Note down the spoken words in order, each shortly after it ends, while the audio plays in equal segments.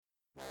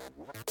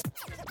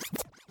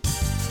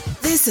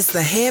This is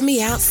the Hear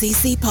Me Out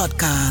CC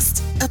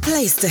podcast, a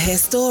place to hear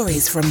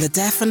stories from the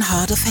deaf and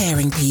hard of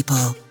hearing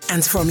people.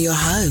 And from your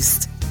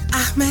host,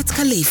 Ahmed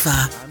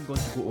Khalifa. I'm going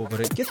to go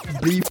over it just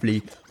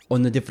briefly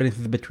on the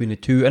differences between the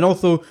two, and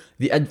also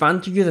the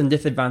advantages and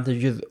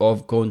disadvantages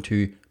of going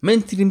to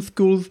mainstream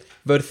schools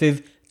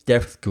versus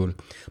deaf school.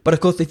 But of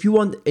course, if you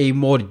want a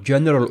more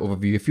general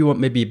overview, if you want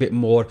maybe a bit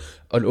more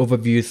an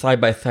overview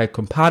side-by-side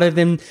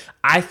comparison,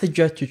 I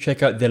suggest you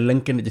check out the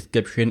link in the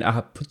description. I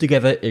have put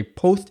together a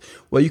post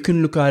where you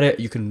can look at it,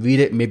 you can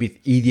read it, maybe it's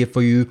easier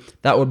for you.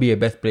 That would be a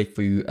best place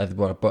for you as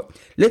well. But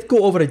let's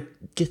go over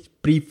it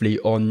just briefly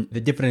on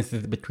the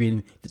differences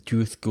between the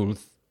two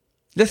schools.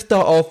 Let's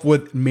start off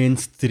with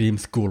mainstream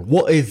school.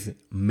 What is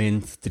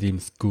mainstream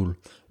school?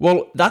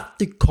 Well, that's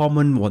the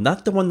common one.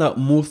 That's the one that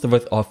most of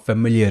us are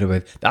familiar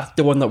with. That's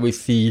the one that we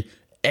see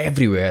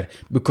everywhere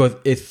because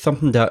it's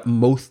something that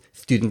most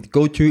students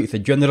go to. It's a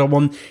general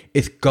one.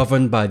 It's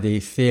governed by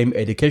the same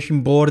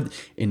education board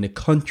in the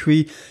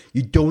country.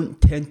 You don't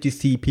tend to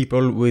see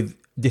people with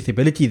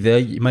disability there.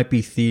 You might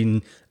be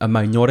seeing a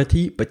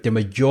minority, but the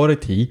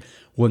majority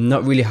will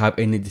not really have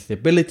any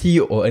disability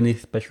or any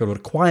special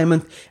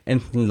requirements,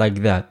 anything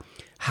like that.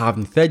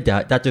 Having said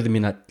that, that doesn't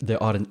mean that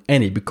there aren't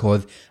any,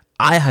 because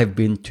I have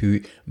been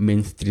to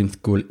mainstream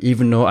school,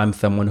 even though I'm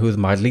someone who's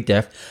mildly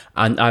deaf,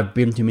 and I've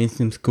been to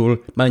mainstream school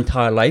my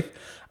entire life.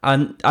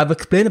 And I've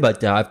explained about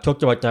that. I've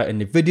talked about that in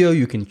the video.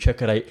 You can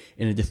check it out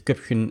in the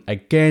description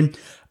again.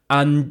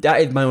 And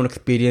that is my own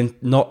experience,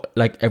 not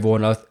like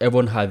everyone else.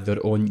 Everyone has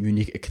their own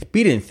unique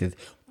experiences.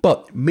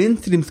 But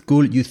mainstream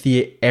school, you see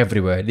it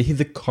everywhere. This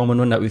is a common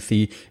one that we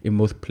see in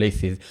most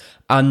places.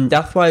 And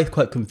that's why it's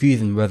quite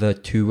confusing whether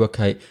to work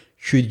out,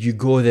 should you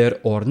go there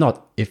or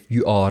not if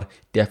you are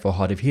deaf or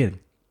hard of hearing.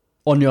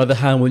 On the other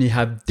hand, when you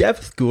have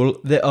deaf school,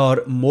 they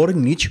are more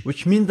niche,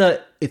 which means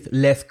that it's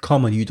less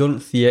common. You don't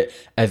see it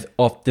as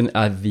often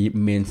as the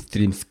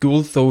mainstream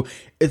schools. So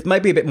it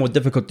might be a bit more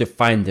difficult to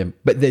find them,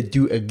 but they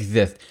do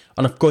exist.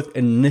 And of course,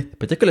 in this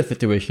particular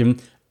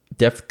situation,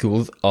 deaf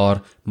schools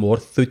are more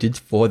suited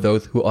for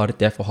those who are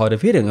deaf or hard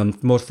of hearing,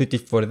 and more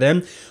suited for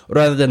them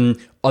rather than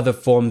other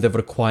forms of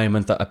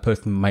requirements that a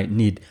person might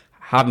need.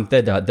 Having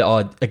said that, there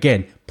are,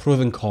 again,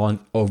 pros and cons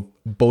of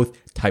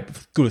both types of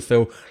schools.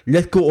 So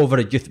let's go over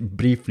it just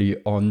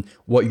briefly on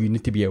what you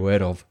need to be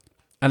aware of.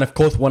 And of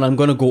course, when I'm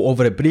going to go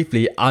over it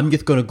briefly, I'm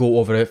just going to go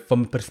over it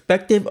from the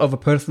perspective of a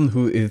person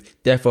who is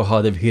deaf or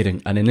hard of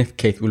hearing. And in this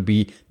case will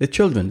be the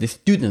children, the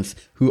students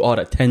who are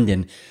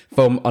attending.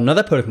 From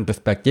another person's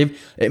perspective,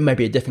 it might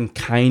be a different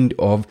kind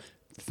of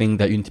thing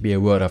that you need to be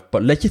aware of.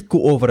 But let's just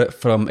go over it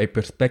from a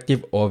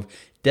perspective of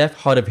deaf,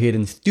 hard of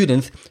hearing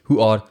students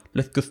who are,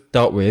 let's just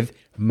start with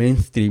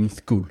mainstream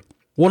school.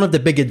 One of the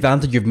big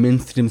advantages of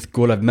mainstream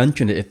school, I've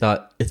mentioned it, is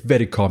that it's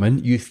very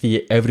common. You see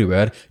it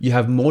everywhere. You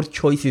have more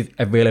choices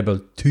available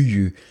to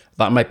you.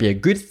 That might be a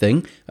good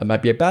thing. It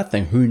might be a bad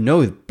thing. Who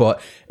knows?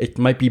 But it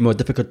might be more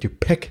difficult to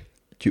pick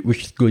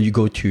which school you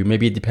go to,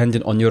 maybe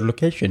depending on your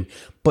location.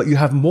 But you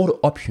have more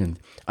options.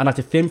 And at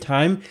the same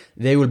time,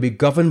 they will be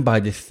governed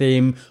by the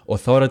same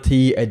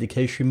authority,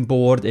 education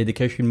board,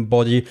 education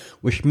body,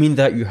 which means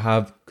that you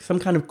have some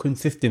kind of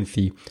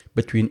consistency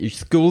between each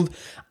school.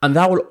 And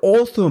that will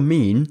also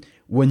mean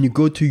when you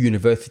go to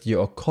university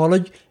or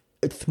college,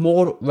 it's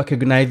more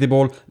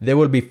recognizable. They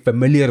will be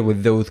familiar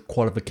with those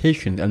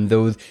qualifications and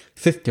those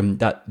systems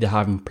that they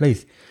have in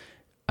place.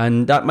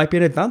 And that might be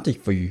an advantage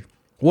for you.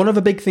 One of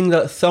the big things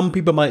that some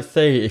people might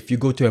say if you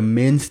go to a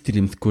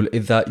mainstream school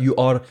is that you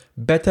are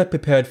better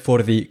prepared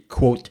for the,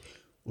 quote,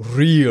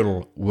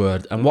 real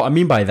world. And what I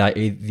mean by that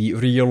is the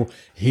real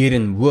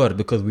hearing world,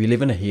 because we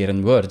live in a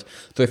hearing world.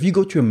 So if you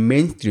go to a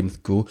mainstream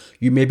school,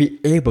 you may be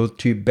able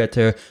to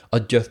better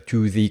adjust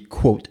to the,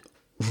 quote,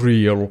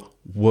 real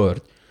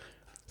world.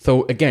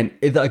 So again,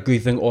 is that a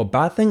good thing or a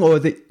bad thing, or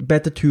is it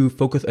better to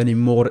focus on a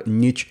more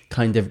niche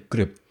kind of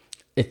group?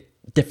 It's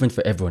different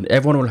for everyone.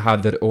 Everyone will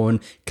have their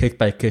own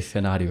case-by-case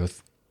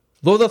scenarios.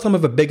 Those are some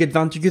of the big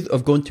advantages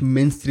of going to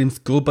mainstream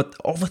school, but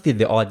obviously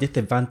there are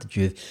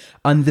disadvantages.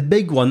 And the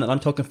big one, and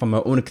I'm talking from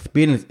my own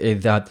experience,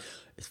 is that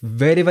it's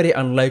very, very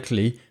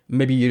unlikely,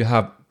 maybe you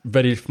have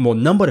very small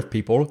number of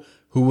people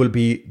who will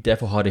be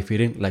deaf or hard of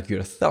hearing like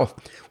yourself,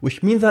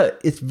 which means that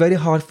it's very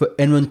hard for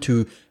anyone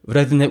to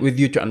resonate with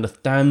you, to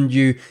understand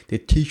you. The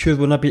teachers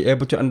will not be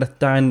able to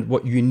understand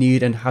what you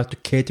need and how to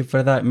cater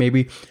for that.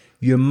 Maybe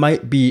you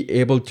might be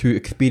able to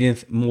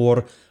experience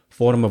more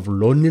form of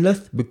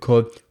loneliness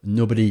because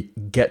nobody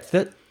gets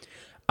it.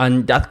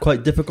 And that's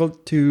quite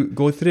difficult to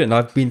go through. And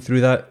I've been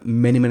through that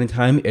many, many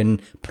times in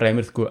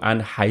primary school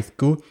and high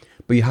school.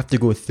 But you have to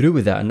go through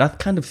with that. And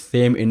that's kind of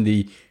same in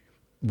the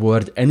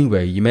world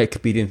anyway. You may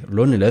experience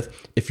loneliness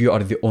if you are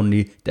the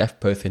only deaf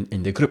person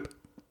in the group.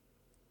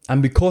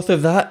 And because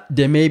of that,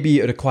 there may be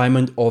a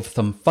requirement of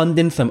some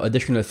funding, some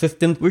additional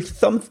assistance, which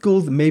some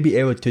schools may be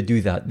able to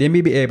do that. They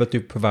may be able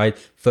to provide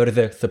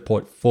further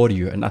support for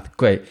you, and that's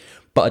great.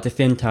 But at the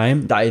same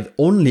time, that is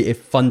only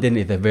if funding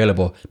is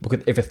available.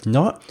 Because if it's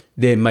not,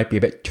 then it might be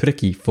a bit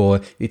tricky for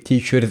the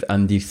teachers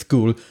and the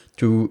school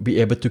to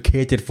be able to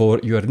cater for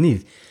your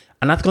needs.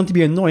 And that's going to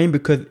be annoying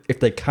because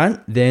if they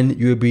can't, then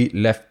you'll be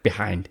left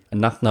behind.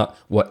 And that's not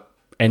what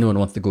anyone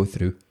wants to go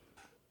through.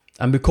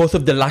 And because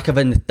of the lack of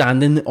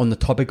understanding on the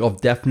topic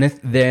of deafness,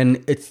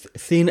 then it's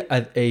seen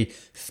as a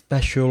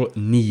special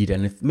need.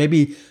 And it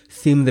maybe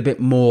seems a bit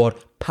more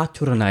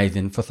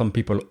patronizing for some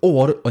people.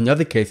 Or, in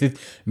other cases,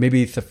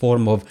 maybe it's a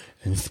form of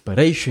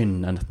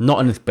inspiration. And it's not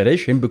an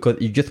inspiration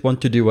because you just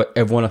want to do what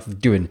everyone else is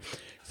doing.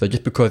 So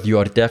just because you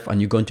are deaf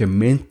and you're going to a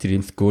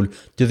mainstream school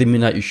doesn't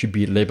mean that you should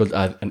be labeled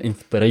as an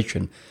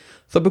inspiration.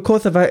 So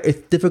because of that,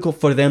 it's difficult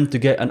for them to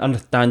get an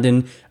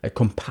understanding, a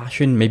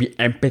compassion, maybe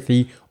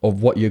empathy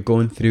of what you're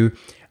going through.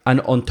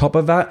 And on top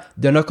of that,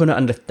 they're not going to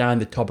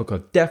understand the topic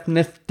of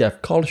deafness,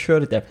 deaf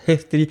culture, deaf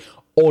history,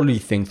 all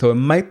these things. So it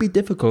might be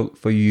difficult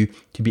for you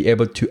to be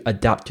able to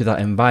adapt to that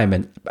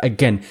environment.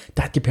 Again,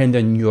 that depends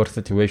on your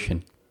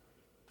situation.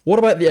 What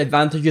about the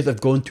advantages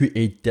of going to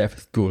a deaf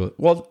school?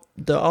 Well,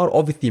 there are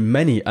obviously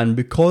many, and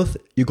because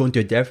you're going to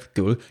a deaf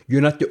school,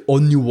 you're not the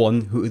only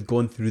one who is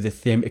going through the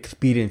same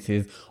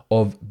experiences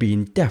of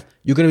being deaf.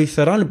 You're going to be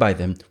surrounded by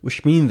them,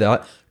 which means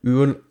that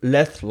you're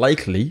less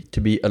likely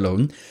to be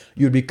alone.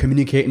 You'll be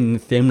communicating in the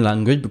same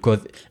language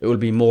because it will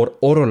be more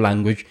oral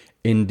language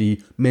in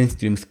the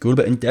mainstream school,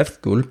 but in deaf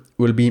school, it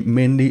will be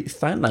mainly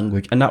sign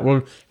language, and that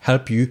will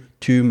help you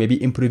to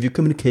maybe improve your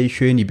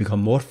communication. You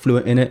become more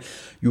fluent in it.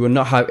 You will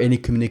not have any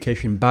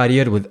communication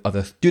barrier with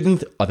other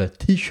students, other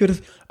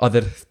teachers,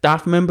 other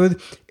staff members.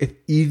 It's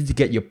easy to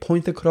get your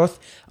point across,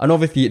 and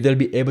obviously they'll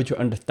be able to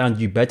understand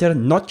you better,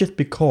 not just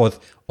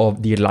because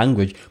of the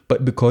language,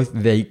 but because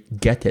they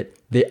get it.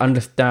 They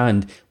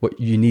understand what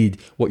you need,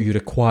 what you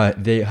require.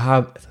 They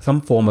have some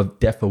form of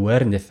deaf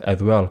awareness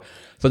as well.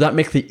 So that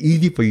makes it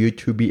easy for you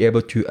to be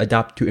able to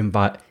adapt to in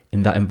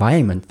that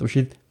environment, which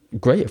is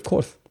great, of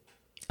course.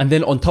 And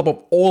then on top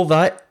of all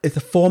that, it's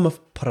a form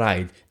of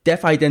pride.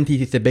 Deaf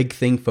identity is a big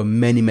thing for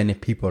many, many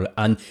people.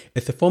 And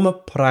it's a form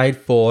of pride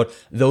for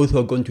those who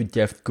are going to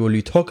deaf school.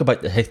 You talk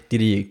about the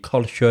history,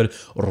 culture,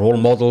 role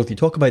models. You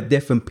talk about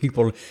different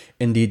people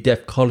in the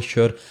deaf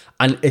culture.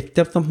 And it's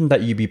just something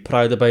that you be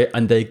proud about.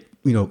 And they,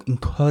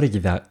 encourage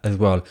that as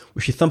well,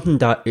 which is something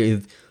that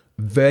is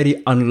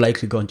very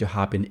unlikely going to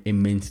happen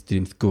in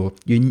mainstream school.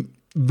 You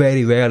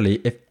very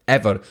rarely, if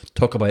ever,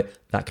 talk about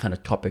that kind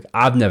of topic.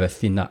 I've never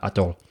seen that at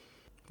all.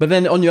 But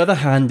then on the other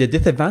hand, the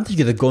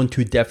disadvantages of going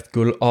to deaf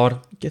school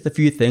are just a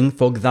few things.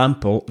 For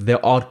example,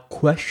 there are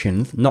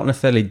questions, not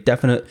necessarily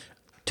definite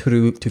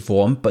true to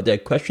form, but there are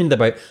questions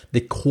about the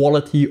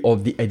quality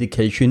of the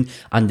education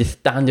and the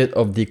standard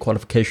of the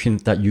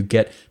qualifications that you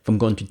get from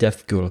going to deaf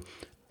school.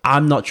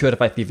 I'm not sure if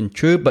that's even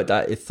true, but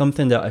that is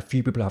something that a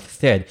few people have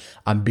said.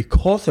 And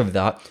because of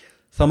that,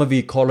 some of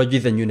the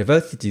colleges and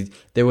universities,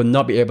 they will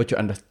not be able to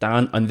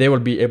understand, and they will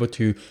be able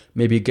to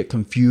maybe get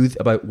confused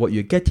about what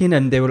you're getting,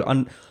 and they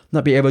will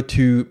not be able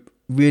to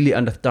really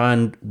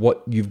understand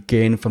what you've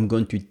gained from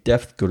going to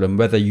deaf school and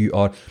whether you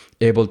are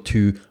able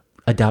to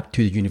adapt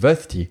to the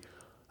university.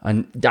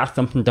 And that's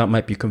something that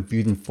might be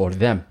confusing for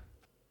them.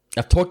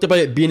 I've talked about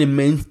it being in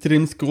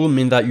mainstream school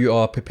means that you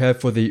are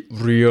prepared for the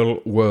real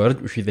world,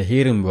 which is the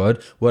hearing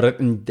world, whereas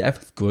in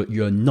deaf school,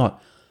 you're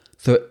not.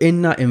 So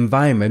in that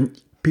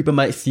environment, people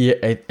might see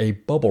it as a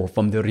bubble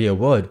from the real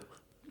world.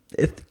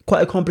 It's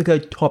quite a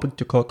complicated topic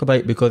to talk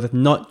about because it's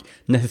not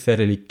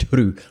necessarily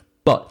true.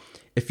 But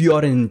if you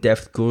are in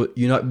deaf school,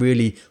 you're not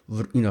really,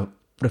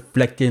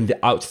 reflecting the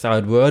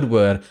outside world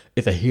where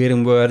it's a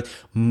hearing world.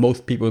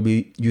 Most people will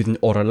be using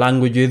oral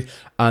languages,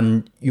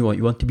 and you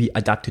want to be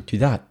adapted to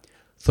that.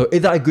 So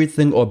is that a good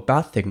thing or a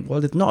bad thing? Well,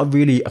 there's not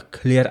really a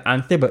clear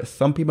answer, but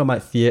some people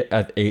might see it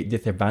as a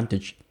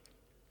disadvantage.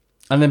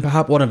 And then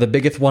perhaps one of the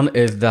biggest one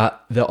is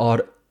that there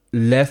are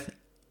less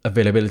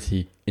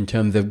availability in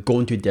terms of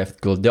going to deaf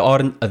school. There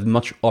aren't as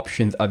much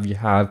options as you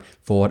have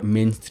for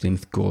mainstream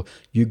school.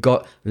 You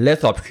got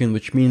less options,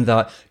 which means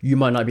that you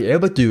might not be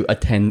able to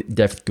attend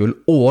deaf school,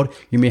 or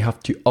you may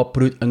have to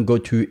uproot and go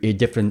to a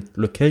different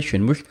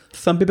location, which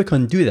some people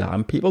can do that,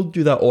 and people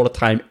do that all the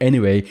time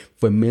anyway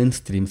for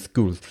mainstream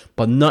schools,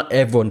 but not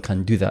everyone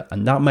can do that,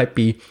 and that might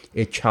be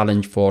a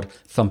challenge for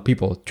some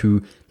people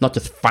to not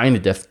just find a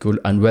deaf school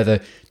and whether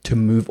to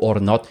move or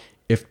not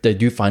if they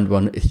do find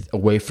one is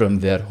away from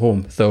their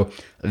home. So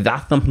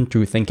that's something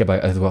to think about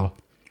as well.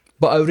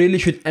 But I really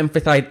should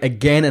emphasize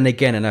again and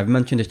again, and I've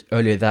mentioned this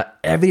earlier, that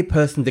every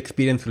person's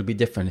experience will be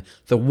different.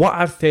 So what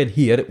I've said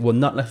here will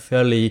not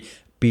necessarily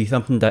be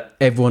something that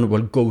everyone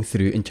will go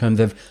through in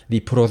terms of the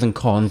pros and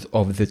cons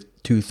of the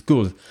two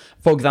schools.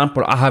 For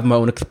example, I have my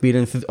own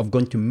experiences of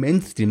going to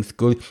mainstream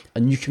school,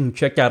 and you can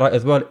check that out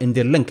as well in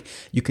the link.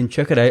 You can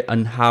check it out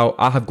and how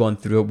I have gone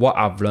through it, what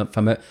I've learned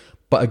from it.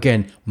 But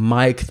again,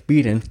 my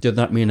experience does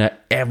not mean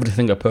that every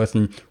single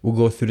person will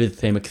go through the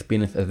same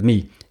experience as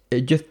me.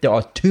 There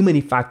are too many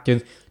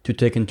factors to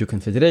take into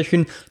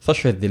consideration,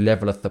 such as the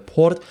level of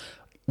support,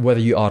 whether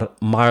you are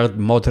mild,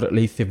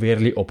 moderately,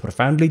 severely, or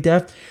profoundly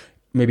deaf.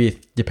 Maybe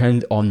it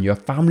depends on your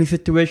family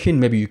situation.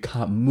 Maybe you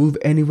can't move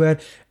anywhere.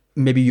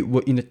 Maybe you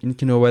need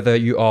to know whether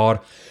you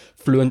are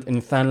fluent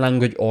in sign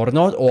language or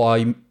not, or are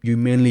you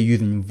mainly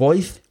using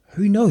voice?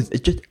 Who knows?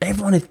 It's just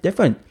everyone is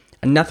different.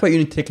 And that's what you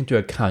need to take into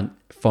account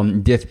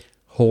from this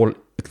whole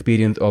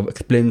experience of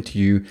explaining to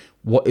you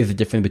what is the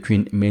difference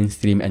between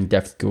mainstream and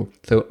deaf school.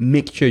 So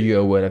make sure you're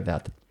aware of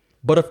that.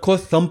 But of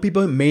course, some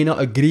people may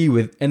not agree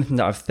with anything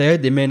that I've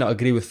said. They may not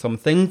agree with some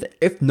things.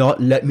 If not,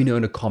 let me know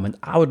in a comment.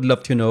 I would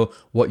love to know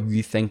what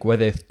you think,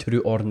 whether it's true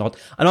or not.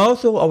 And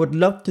also, I would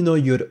love to know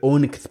your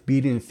own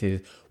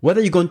experiences. Whether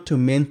you're going to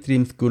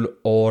mainstream school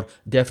or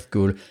deaf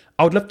school,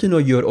 I would love to know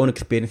your own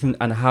experiences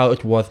and how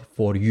it was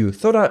for you,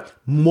 so that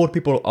more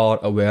people are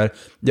aware,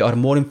 there are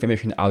more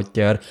information out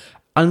there,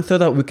 and so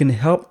that we can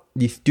help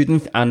the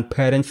students and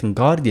parents and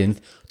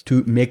guardians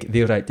to make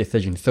the right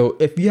decision. So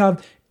if you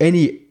have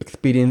any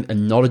experience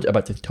and knowledge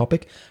about this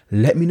topic,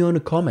 let me know in a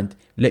comment,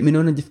 let me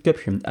know in the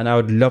description, and I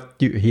would love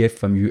to hear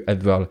from you as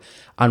well.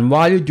 And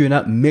while you're doing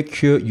that, make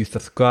sure you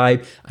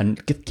subscribe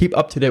and keep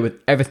up to date with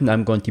everything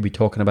I'm going to be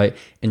talking about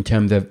in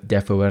terms of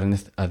deaf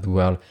awareness as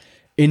well.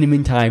 In the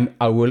meantime,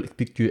 I will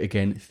speak to you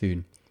again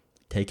soon.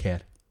 Take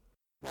care.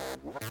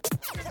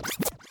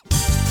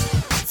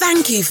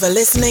 Thank you for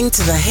listening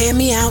to the Hear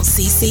Me Out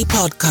CC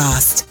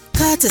podcast,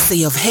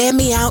 courtesy of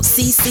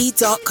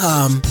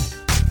HearMeOutCC.com.